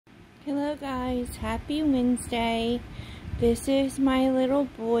Hello guys, happy Wednesday. This is my little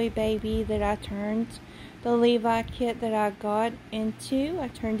boy baby that I turned the Levi kit that I got into. I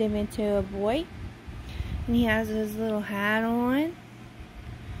turned him into a boy. And he has his little hat on.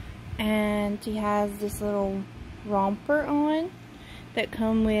 And he has this little romper on that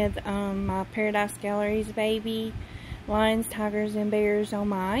come with my Paradise Galleries baby. Lions, tigers, and bears on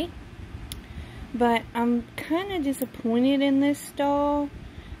my. But I'm kind of disappointed in this doll.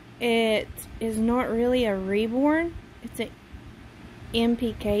 It is not really a reborn. It's an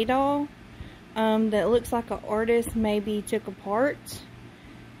MPK doll that looks like an artist maybe took apart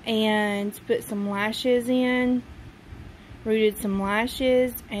and put some lashes in, rooted some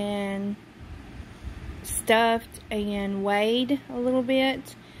lashes and stuffed and weighed a little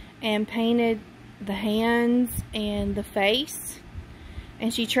bit and painted the hands and the face.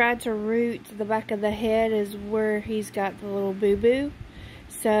 And she tried to root the back of the head is where he's got the little boo-boo.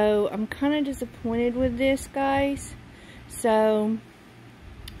 So I'm kind of disappointed with this, guys. So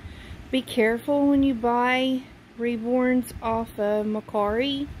be careful when you buy reborns off of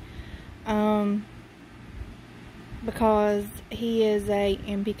Mercari, because he is a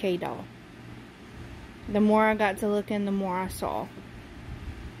MPK doll. The more I got to looking, the more I saw.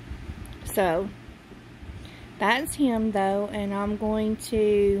 So that's him though, and I'm going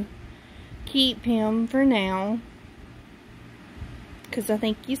to keep him for now because I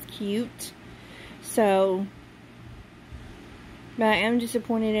think he's cute. So, but I am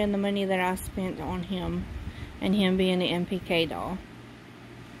disappointed in the money that I spent on him and him being an MPK doll.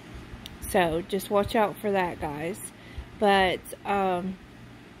 So just watch out for that, guys. But you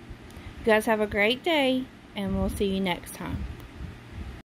guys have a great day, and we'll see you next time.